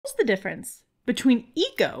What's the difference between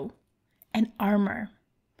ego and armor?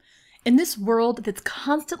 In this world that's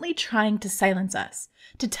constantly trying to silence us,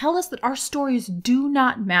 to tell us that our stories do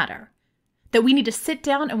not matter, that we need to sit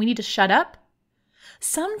down and we need to shut up,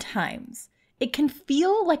 sometimes it can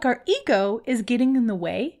feel like our ego is getting in the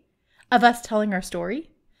way of us telling our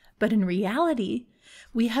story, but in reality,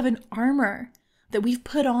 we have an armor that we've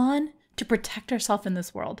put on to protect ourselves in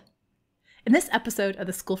this world. In this episode of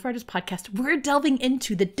the School for Writers podcast, we're delving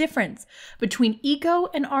into the difference between ego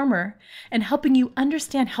and armor and helping you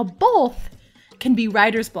understand how both can be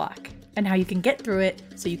writer's block and how you can get through it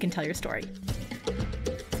so you can tell your story.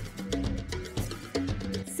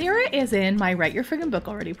 Sarah is in my Write Your Friggin' Book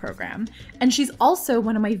Already program, and she's also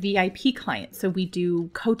one of my VIP clients. So we do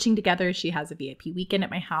coaching together. She has a VIP weekend at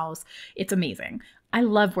my house. It's amazing. I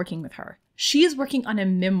love working with her. She is working on a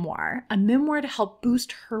memoir to help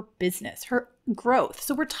boost her business, her growth.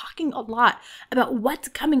 So we're talking a lot about what's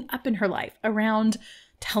coming up in her life around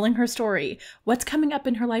telling her story, what's coming up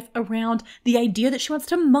in her life around the idea that she wants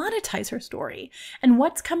to monetize her story, and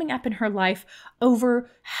what's coming up in her life over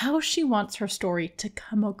how she wants her story to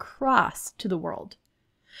come across to the world.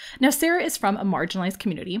 Now, Sarah is from a marginalized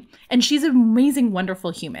community, and she's an amazing, wonderful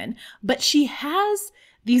human, but she has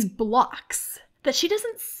these blocks that she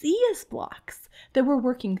doesn't see as blocks that we're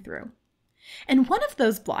working through. And one of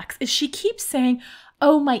those blocks is she keeps saying,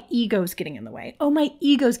 oh, my ego's getting in the way. Oh, my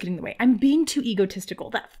ego's getting in the way. I'm being too egotistical.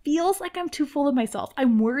 That feels like I'm too full of myself.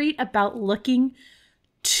 I'm worried about looking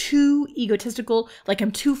too egotistical, like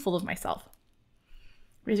I'm too full of myself.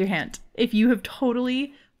 Raise your hand if you have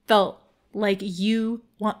totally felt like you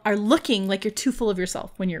are looking like you're too full of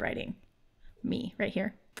yourself when you're writing. Me, right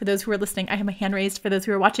here. For those who are listening, I have my hand raised. For those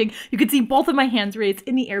who are watching, you can see both of my hands raised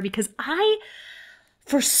in the air because I,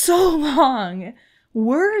 for so long,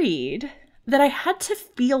 worried that I had to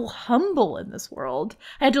feel humble in this world.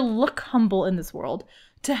 I had to look humble in this world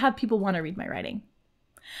to have people want to read my writing.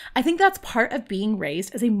 I think that's part of being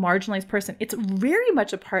raised as a marginalized person. It's very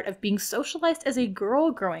much a part of being socialized as a girl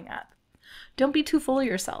growing up. Don't be too full of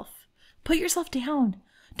yourself. Put yourself down.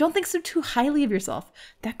 Don't think so too highly of yourself.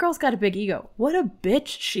 That girl's got a big ego. What a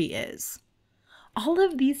bitch she is. All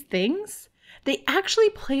of these things, they actually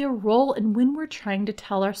play a role in when we're trying to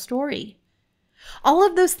tell our story. All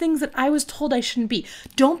of those things that I was told I shouldn't be.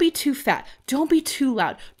 Don't be too fat. Don't be too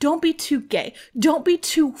loud. Don't be too gay. Don't be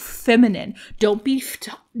too feminine. Don't be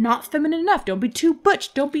not feminine enough. Don't be too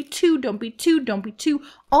butch. Don't be too.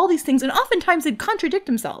 All these things. And oftentimes they contradict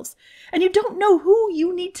themselves. And you don't know who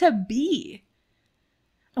you need to be.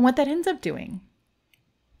 And what that ends up doing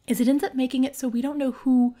is it ends up making it so we don't know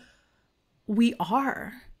who we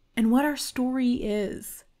are and what our story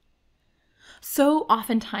is. So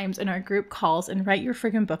oftentimes in our group calls and Write Your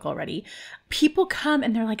Friggin' Book Already, people come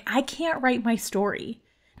and they're like, I can't write my story.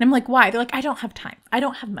 And I'm like, why? They're like, I don't have time. I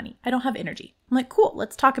don't have money. I don't have energy. I'm like, cool,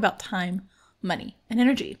 let's talk about time, money, and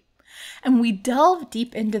energy. And we delve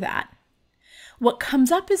deep into that. What comes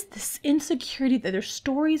up is this insecurity that their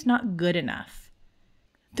story's not good enough.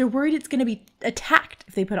 They're worried it's going to be attacked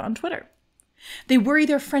if they put it on Twitter. They worry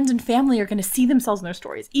their friends and family are going to see themselves in their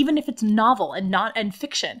stories, even if it's novel and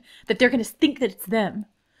fiction, that they're going to think that it's them.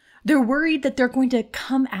 They're worried that they're going to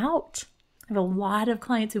come out. I have a lot of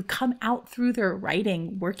clients who've come out through their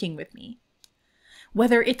writing working with me.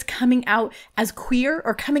 Whether it's coming out as queer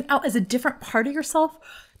or coming out as a different part of yourself,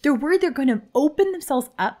 they're worried they're going to open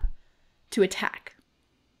themselves up to attack.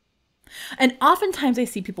 And oftentimes I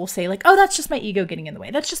see people say like, oh, that's just my ego getting in the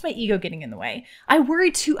way. That's just my ego getting in the way. I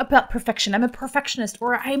worry too about perfection. I'm a perfectionist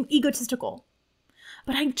or I'm egotistical.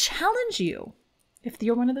 But I challenge you, if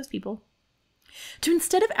you're one of those people, to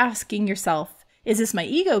instead of asking yourself, is this my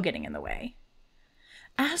ego getting in the way?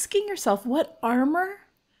 Asking yourself, what armor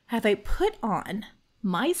have I put on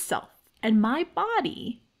myself and my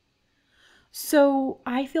body so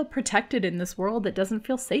I feel protected in this world that doesn't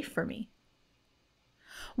feel safe for me?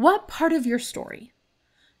 What part of your story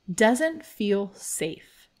doesn't feel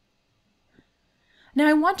safe? Now,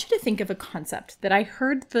 I want you to think of a concept that I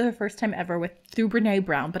heard for the first time ever through Brene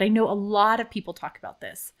Brown, but I know a lot of people talk about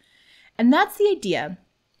this. And that's the idea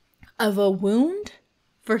of a wound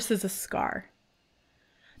versus a scar.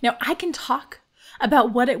 Now, I can talk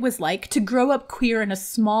about what it was like to grow up queer in a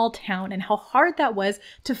small town and how hard that was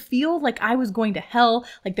to feel like I was going to hell,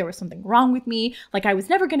 like there was something wrong with me, like I was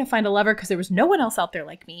never going to find a lover because there was no one else out there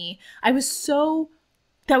like me. That was so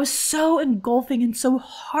engulfing and so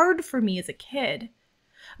hard for me as a kid.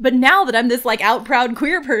 But now that I'm this like out proud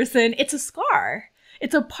queer person, it's a scar.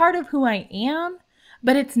 It's a part of who I am,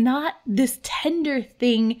 but it's not this tender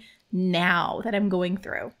thing now that I'm going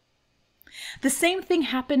through. The same thing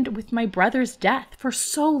happened with my brother's death. For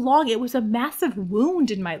so long, it was a massive wound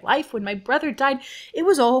in my life. When my brother died, it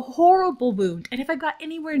was a horrible wound. And if I got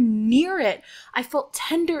anywhere near it, I felt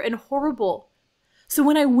tender and horrible. So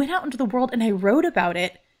when I went out into the world and I wrote about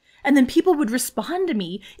it, and then people would respond to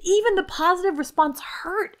me, even the positive response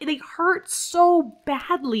hurt. They hurt so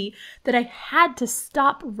badly that I had to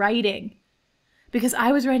stop writing because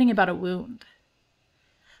I was writing about a wound.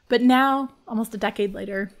 But now, almost a decade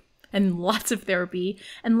later, and lots of therapy,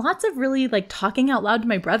 and lots of really like talking out loud to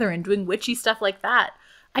my brother and doing witchy stuff like that,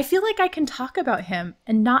 I feel like I can talk about him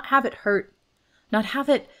and not have it hurt, not have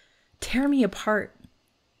it tear me apart.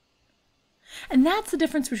 And that's the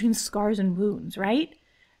difference between scars and wounds, right?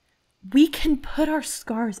 We can put our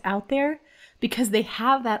scars out there because they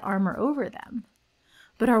have that armor over them.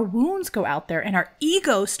 But our wounds go out there and our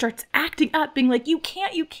ego starts acting up, being like, you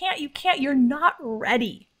can't, you're not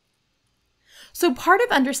ready. So part of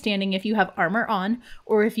understanding if you have armor on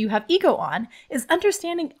or if you have ego on is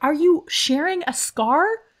understanding, are you sharing a scar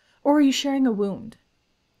or are you sharing a wound?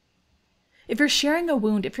 If you're sharing a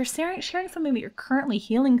wound, if you're sharing something that you're currently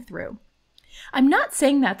healing through, I'm not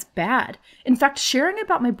saying that's bad. In fact, sharing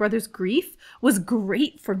about my brother's grief was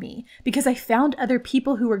great for me because I found other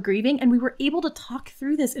people who were grieving and we were able to talk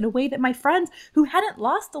through this in a way that my friends who hadn't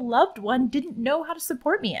lost a loved one didn't know how to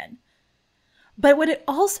support me in. But what it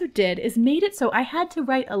also did is made it so I had to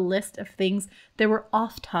write a list of things that were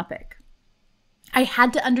off topic. I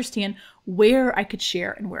had to understand where I could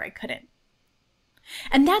share and where I couldn't.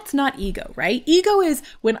 And that's not ego, right? Ego is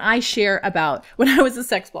when I share about when I was a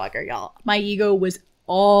sex blogger, y'all. My ego was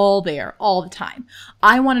all there all the time.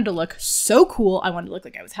 I wanted to look so cool. I wanted to look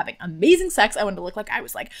like I was having amazing sex. I wanted to look like I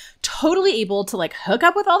was like totally able to like hook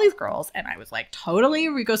up with all these girls. And I was like totally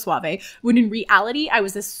Rico Suave. When in reality, I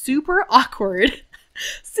was a super awkward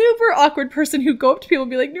person who'd go up to people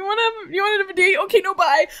and be like, you want to have a date? Okay, no, bye.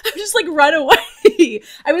 I would just like run away.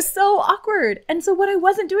 I was so awkward. And so what I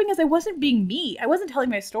wasn't doing is I wasn't being me. I wasn't telling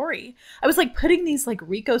my story. I was like putting these like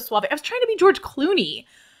Rico Suave. I was trying to be George Clooney.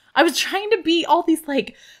 I was trying to be all these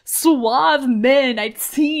like suave men I'd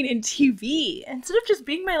seen in TV instead of just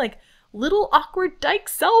being my like little awkward dyke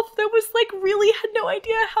self that was like really had no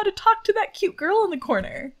idea how to talk to that cute girl in the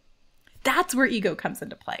corner. That's where ego comes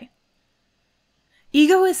into play.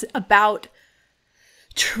 Ego is about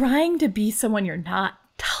trying to be someone you're not,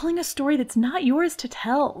 telling a story that's not yours to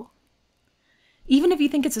tell. Even if you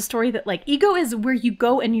think it's a story that like ego is where you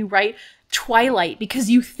go and you write Twilight because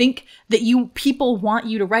you think that people want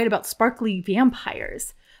you to write about sparkly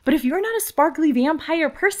vampires. But if you're not a sparkly vampire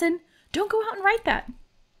person, don't go out and write that.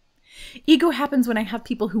 Ego happens when I have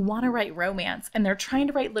people who want to write romance and they're trying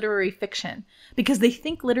to write literary fiction because they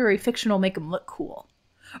think literary fiction will make them look cool.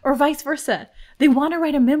 Or vice versa. They want to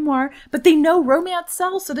write a memoir, but they know romance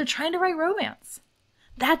sells, so they're trying to write romance.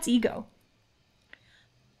 That's ego.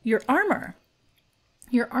 Your armor.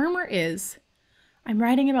 Your armor is, I'm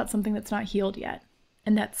writing about something that's not healed yet,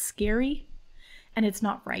 and that's scary, and it's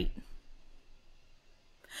not right.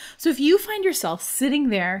 So if you find yourself sitting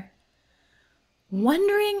there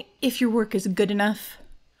wondering if your work is good enough,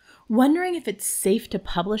 wondering if it's safe to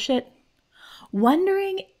publish it,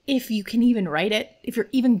 wondering if you can even write it, if you're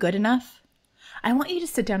even good enough, I want you to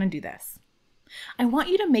sit down and do this. I want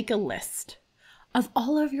you to make a list of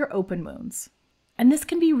all of your open wounds. And this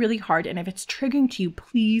can be really hard. And if it's triggering to you,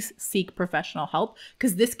 please seek professional help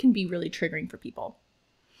because this can be really triggering for people.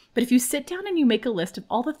 But if you sit down and you make a list of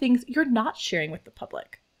all the things you're not sharing with the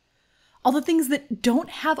public, all the things that don't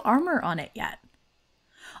have armor on it yet,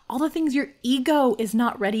 all the things your ego is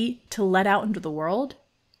not ready to let out into the world,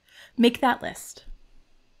 make that list.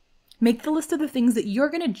 Make the list of the things that you're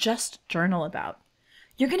going to just journal about.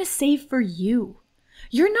 You're going to save for you.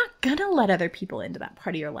 You're not going to let other people into that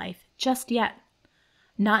part of your life just yet.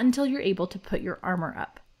 Not until you're able to put your armor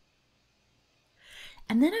up.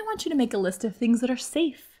 And then I want you to make a list of things that are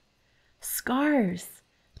safe. Scars.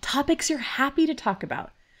 Topics you're happy to talk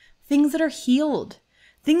about. Things that are healed.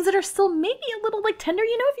 Things that are still maybe a little like tender.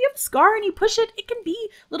 You know, if you have a scar and you push it, it can be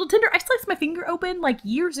a little tender. I sliced my finger open like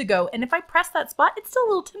years ago. And if I press that spot, it's still a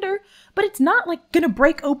little tender. But it's not like going to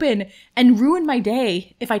break open and ruin my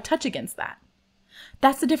day if I touch against that.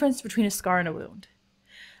 That's the difference between a scar and a wound.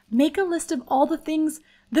 Make a list of all the things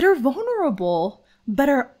that are vulnerable,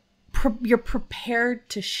 but you're prepared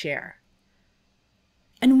to share.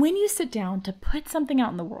 And when you sit down to put something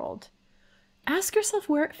out in the world, ask yourself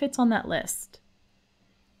where it fits on that list.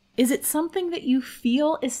 Is it something that you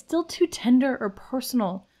feel is still too tender or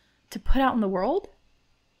personal to put out in the world?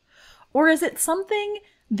 Or is it something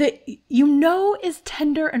that you know is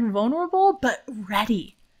tender and vulnerable, but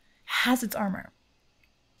ready, has its armor?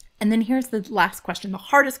 And then here's the last question, the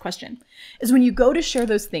hardest question, is when you go to share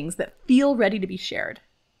those things that feel ready to be shared,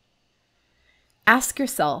 ask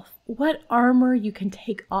yourself what armor you can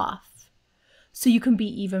take off so you can be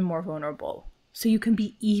even more vulnerable, so you can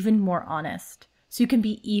be even more honest, so you can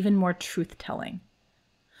be even more truth-telling.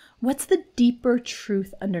 What's the deeper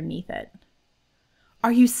truth underneath it?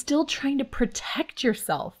 Are you still trying to protect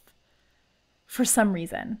yourself for some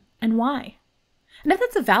reason? And why? And if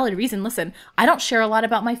that's a valid reason, listen, I don't share a lot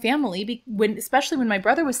about my family, especially when my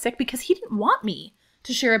brother was sick, because he didn't want me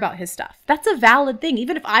to share about his stuff. That's a valid thing.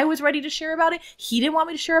 Even if I was ready to share about it, he didn't want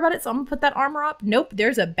me to share about it, so I'm going to put that armor up. Nope,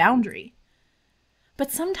 there's a boundary.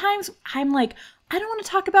 But sometimes I'm like, I don't want to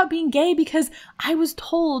talk about being gay because I was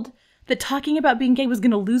told that talking about being gay was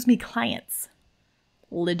going to lose me clients.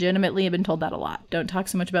 Legitimately, I've been told that a lot. Don't talk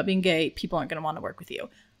so much about being gay. People aren't going to want to work with you.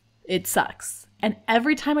 It sucks. And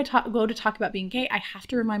every time I go to talk about being gay, I have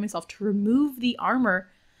to remind myself to remove the armor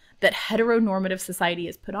that heteronormative society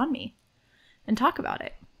has put on me and talk about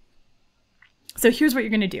it. So here's what you're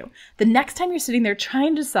going to do. The next time you're sitting there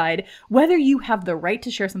trying to decide whether you have the right to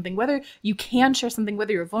share something, whether you can share something,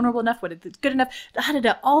 whether you're vulnerable enough, whether it's good enough,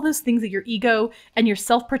 all those things that your ego and your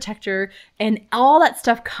self-protector and all that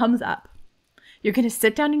stuff comes up, you're going to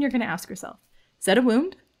sit down and you're going to ask yourself, is that a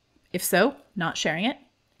wound? If so, not sharing it.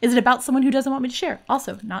 Is it about someone who doesn't want me to share?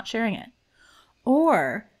 Also, not sharing it.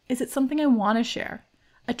 Or is it something I want to share?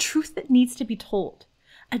 A truth that needs to be told.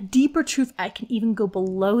 A deeper truth I can even go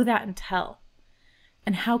below that and tell.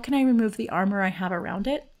 And how can I remove the armor I have around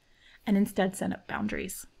it and instead set up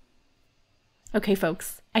boundaries? Okay,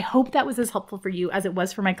 folks, I hope that was as helpful for you as it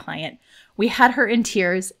was for my client. We had her in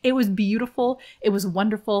tears. It was beautiful. It was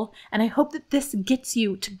wonderful. And I hope that this gets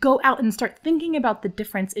you to go out and start thinking about the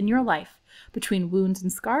difference in your life between wounds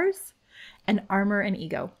and scars and armor and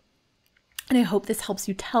ego. And I hope this helps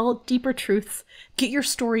you tell deeper truths, get your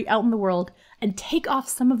story out in the world, and take off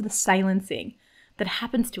some of the silencing that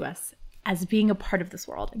happens to us as being a part of this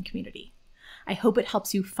world and community. I hope it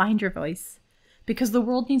helps you find your voice because the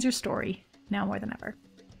world needs your story now more than ever.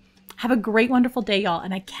 Have a great, wonderful day, y'all,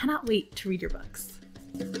 and I cannot wait to read your books.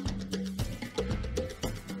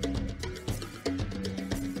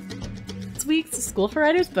 This week's School for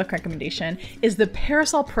Writers book recommendation is The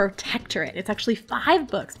Parasol Protectorate. It's actually 5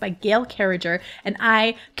 books by Gail Carriger, and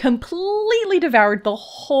I completely devoured the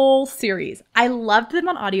whole series. I loved them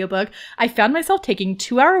on audiobook. I found myself taking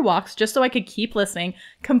 2-hour walks just so I could keep listening,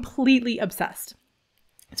 completely obsessed.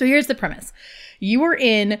 So here's the premise. You are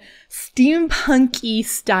in steampunky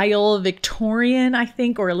style Victorian, I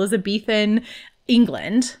think, or Elizabethan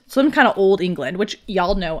England, some kind of old England, which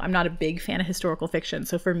y'all know I'm not a big fan of historical fiction.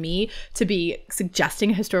 So for me to be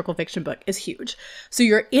suggesting a historical fiction book is huge. So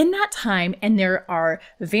you're in that time and there are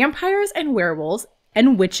vampires and werewolves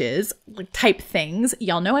and witches type things.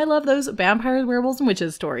 Y'all know I love those vampires, werewolves, and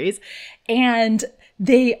witches stories. And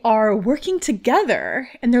they are working together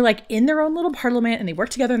and they're like in their own little parliament and they work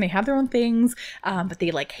together and they have their own things, but they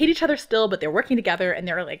like hate each other still, but they're working together and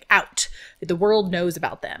they're like out. The world knows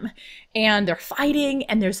about them and they're fighting.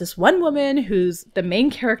 And there's this one woman who's the main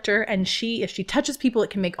character and if she touches people, it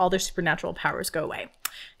can make all their supernatural powers go away.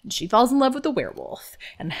 And she falls in love with the werewolf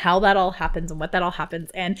and how that all happens and what that all happens.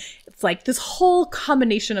 And it's like this whole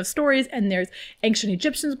combination of stories and there's ancient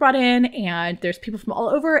Egyptians brought in and there's people from all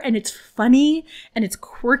over and it's funny and it's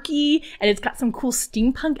quirky and it's got some cool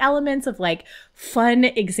steampunk elements of like fun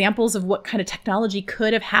examples of what kind of technology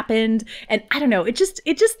could have happened. And I don't know, it just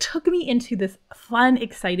took me into this fun,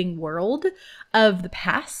 exciting world of the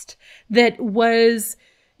past that was,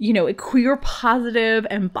 you know, queer positive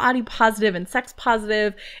and body positive and sex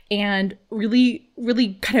positive and really,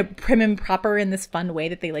 really kind of prim and proper in this fun way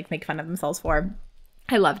that they like make fun of themselves for.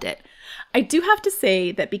 I loved it. I do have to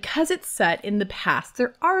say that because it's set in the past,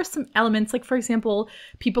 there are some elements, like for example,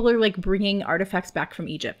 people are like bringing artifacts back from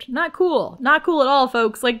Egypt. Not cool. Not cool at all,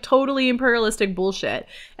 folks. Like totally imperialistic bullshit.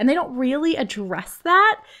 And they don't really address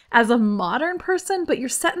that as a modern person, but you're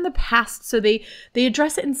set in the past. So they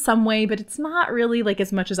address it in some way, but it's not really like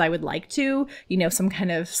as much as I would like to. You know, some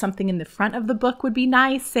kind of something in the front of the book would be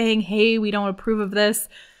nice saying, hey, we don't approve of this.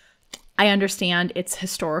 I understand it's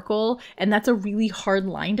historical and that's a really hard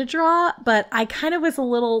line to draw, but I kind of was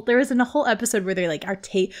there was a whole episode where they like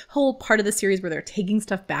whole part of the series where they're taking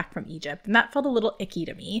stuff back from Egypt. And that felt a little icky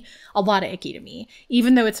to me, a lot of icky to me.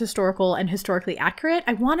 Even though it's historical and historically accurate,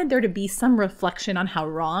 I wanted there to be some reflection on how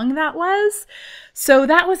wrong that was. So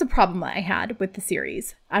that was a problem that I had with the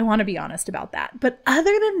series. I want to be honest about that. But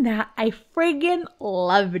other than that, I friggin'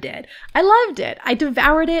 loved it. I loved it. I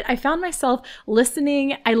devoured it. I found myself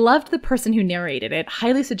listening. I loved the person who narrated it.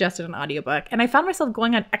 Highly suggested an audiobook. And I found myself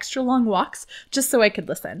going on extra long walks just so I could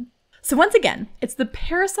listen. So once again, it's The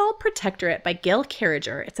Parasol Protectorate by Gail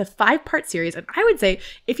Carriger. It's a 5-part series. And I would say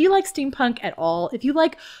if you like steampunk at all, if you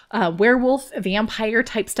like werewolf, vampire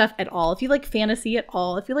type stuff at all, if you like fantasy at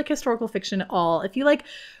all, if you like historical fiction at all, if you like,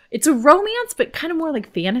 it's a romance, but kind of more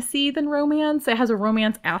like fantasy than romance. It has a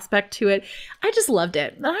romance aspect to it. I just loved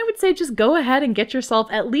it. And I would say just go ahead and get yourself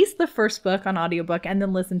at least the first book on audiobook and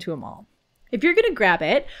then listen to them all. If you're going to grab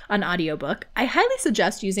it on audiobook, I highly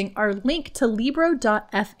suggest using our link to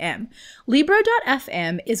Libro.fm.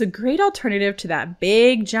 Libro.fm is a great alternative to that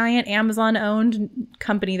big, giant Amazon-owned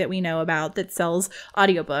company that we know about that sells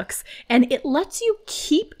audiobooks. And it lets you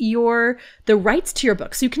keep the rights to your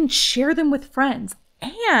books so you can share them with friends.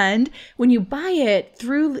 And when you buy it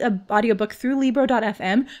through an audiobook through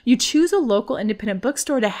Libro.fm, you choose a local independent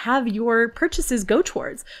bookstore to have your purchases go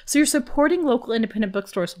towards. So you're supporting local independent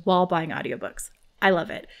bookstores while buying audiobooks. I love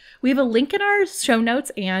it. We have a link in our show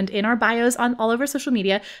notes and in our bios on all of our social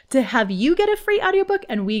media to have you get a free audiobook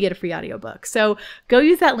and we get a free audiobook. So go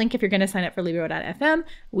use that link if you're going to sign up for Libro.fm.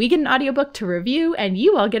 We get an audiobook to review and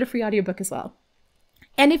you all get a free audiobook as well.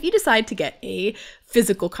 And if you decide to get a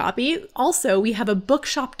physical copy, also we have a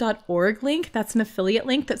bookshop.org link. That's an affiliate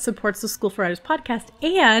link that supports the School for Writers podcast.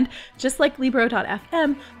 And just like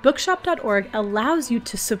Libro.fm, bookshop.org allows you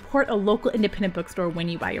to support a local independent bookstore when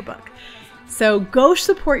you buy your book. So go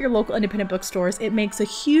support your local independent bookstores. It makes a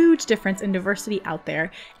huge difference in diversity out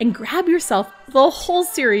there. And grab yourself the whole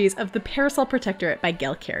series of The Parasol Protectorate by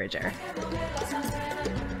Gail Carriger.